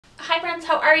Hi friends,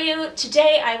 how are you?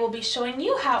 Today I will be showing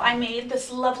you how I made this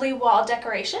lovely wall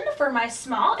decoration for my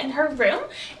small in her room,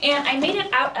 and I made it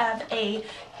out of a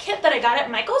kit that I got at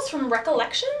Michael's from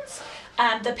Recollections,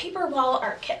 the paper wall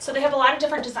art kit. So they have a lot of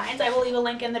different designs. I will leave a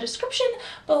link in the description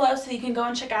below so you can go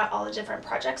and check out all the different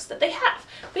projects that they have.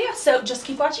 But yeah, so just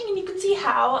keep watching and you can see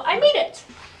how I made it.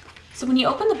 So when you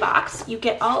open the box, you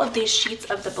get all of these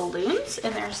sheets of the balloons,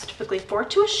 and there's typically 4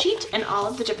 to a sheet in all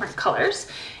of the different colors,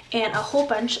 and a whole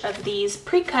bunch of these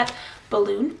pre-cut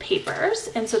balloon papers.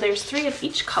 And so there's 3 of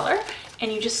each color,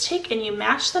 and you just take and you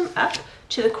match them up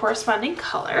to the corresponding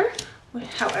color,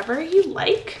 however you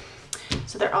like.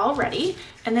 So they're all ready.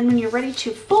 And then when you're ready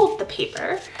to fold the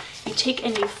paper, you take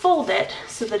and you fold it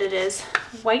so that it is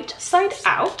white side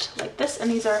out like this.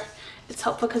 And it's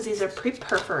helpful because these are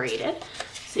pre-perforated.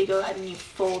 So you go ahead and you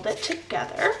fold it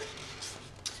together,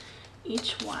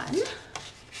 each one.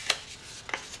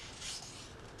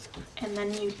 And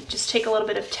then you just take a little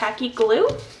bit of tacky glue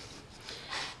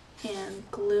and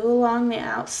glue along the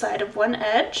outside of one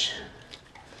edge.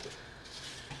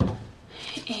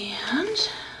 And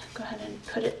go ahead and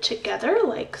put it together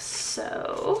like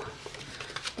so.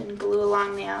 Then glue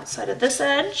along the outside of this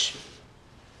edge.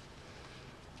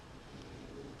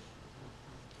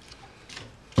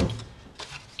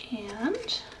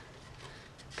 And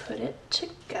put it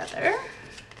together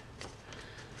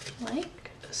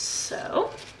like so.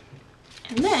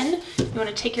 And then you want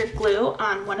to take your glue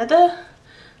on one of the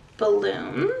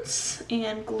balloons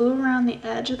and glue around the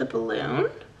edge of the balloon.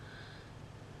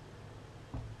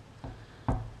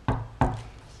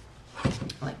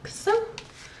 Like so.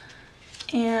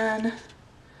 And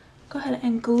go ahead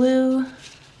and glue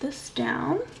this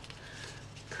down,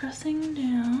 pressing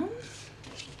down.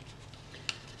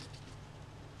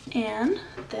 And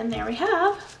then there we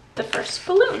have the first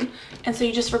balloon. And so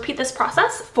you just repeat this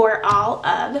process for all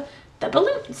of the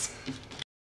balloons.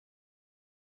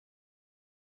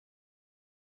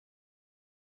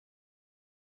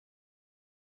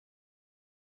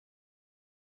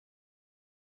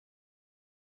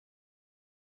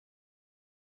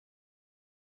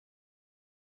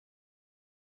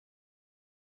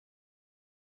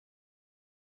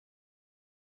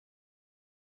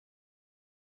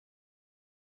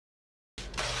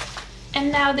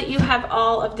 And now that you have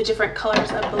all of the different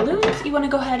colors of balloons, you want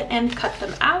to go ahead and cut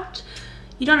them out.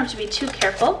 You don't have to be too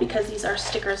careful because these are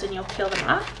stickers and you'll peel them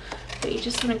off, but you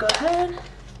just want to go ahead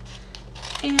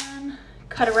and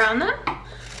cut around them.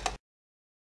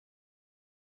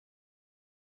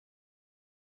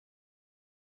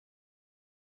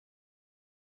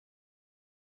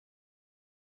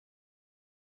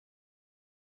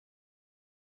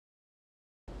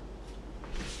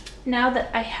 Now that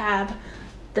I have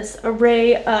this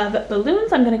array of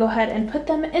balloons, I'm going to go ahead and put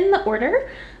them in the order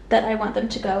that I want them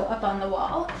to go up on the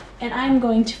wall. And I'm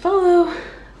going to follow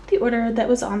the order that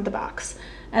was on the box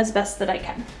as best that I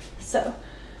can. So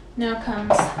now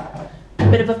comes a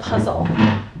bit of a puzzle.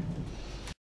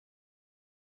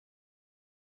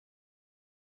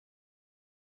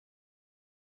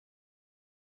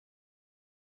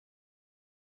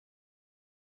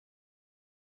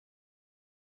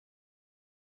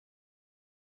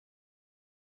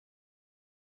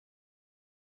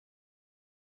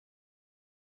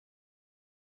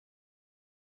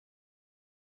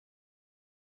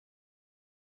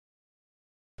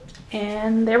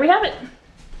 And there we have it.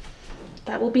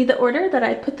 That will be the order that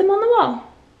I put them on the wall.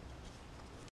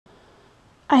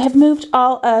 I have moved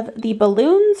all of the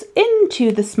balloons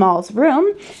into the small's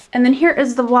room, and then here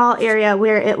is the wall area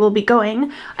where it will be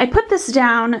going. I put this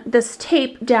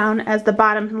tape down as the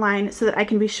bottom line so that I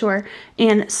can be sure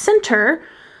and center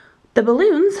the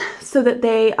balloons so that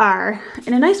they are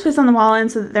in a nice place on the wall and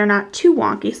so that they're not too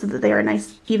wonky, so that they are a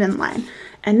nice even line.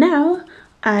 And now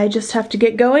I just have to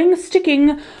get going,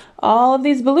 sticking all of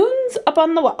these balloons up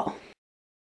on the wall.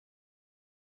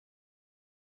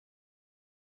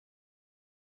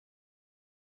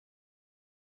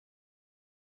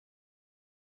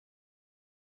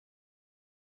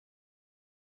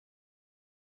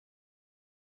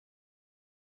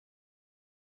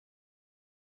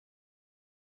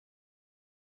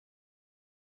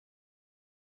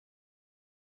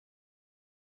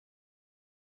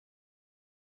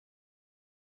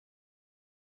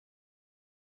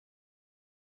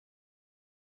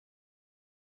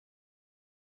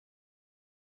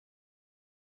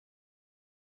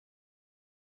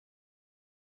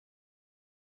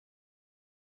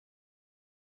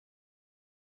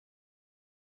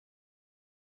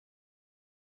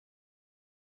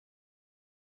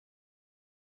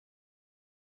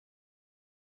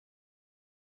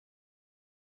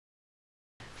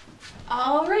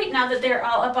 All right, now that they're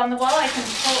all up on the wall, I can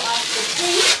pull off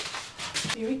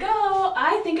the tape. Here we go.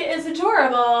 I think it is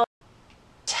adorable.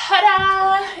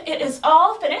 Ta-da! It is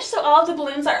all finished, so all of the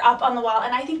balloons are up on the wall,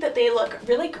 and I think that they look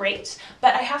really great,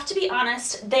 but I have to be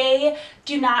honest, they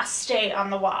do not stay on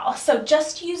the wall. So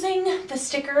just using the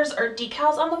stickers or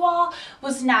decals on the wall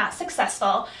was not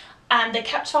successful. They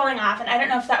kept falling off, and I don't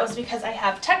know if that was because I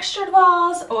have textured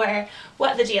walls or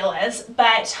what the deal is,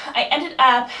 but I ended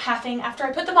up having, after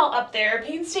I put them all up there,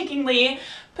 painstakingly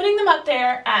putting them up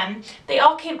there, they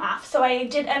all came off, so I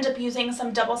did end up using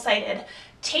some double-sided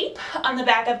tape on the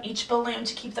back of each balloon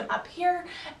to keep them up here,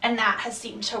 and that has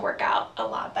seemed to work out a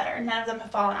lot better. None of them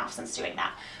have fallen off since doing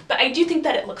that. But I do think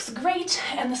that it looks great,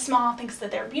 and the small thinks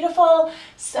that they're beautiful,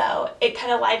 so it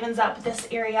kind of livens up this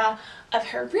area of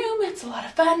her room. It's a lot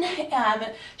of fun.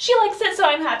 She likes it, so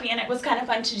I'm happy, and it was kind of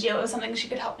fun to do. It was something she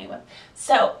could help me with.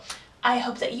 So I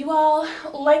hope that you all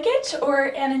like it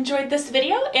and enjoyed this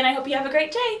video, and I hope you have a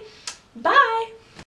great day. Bye!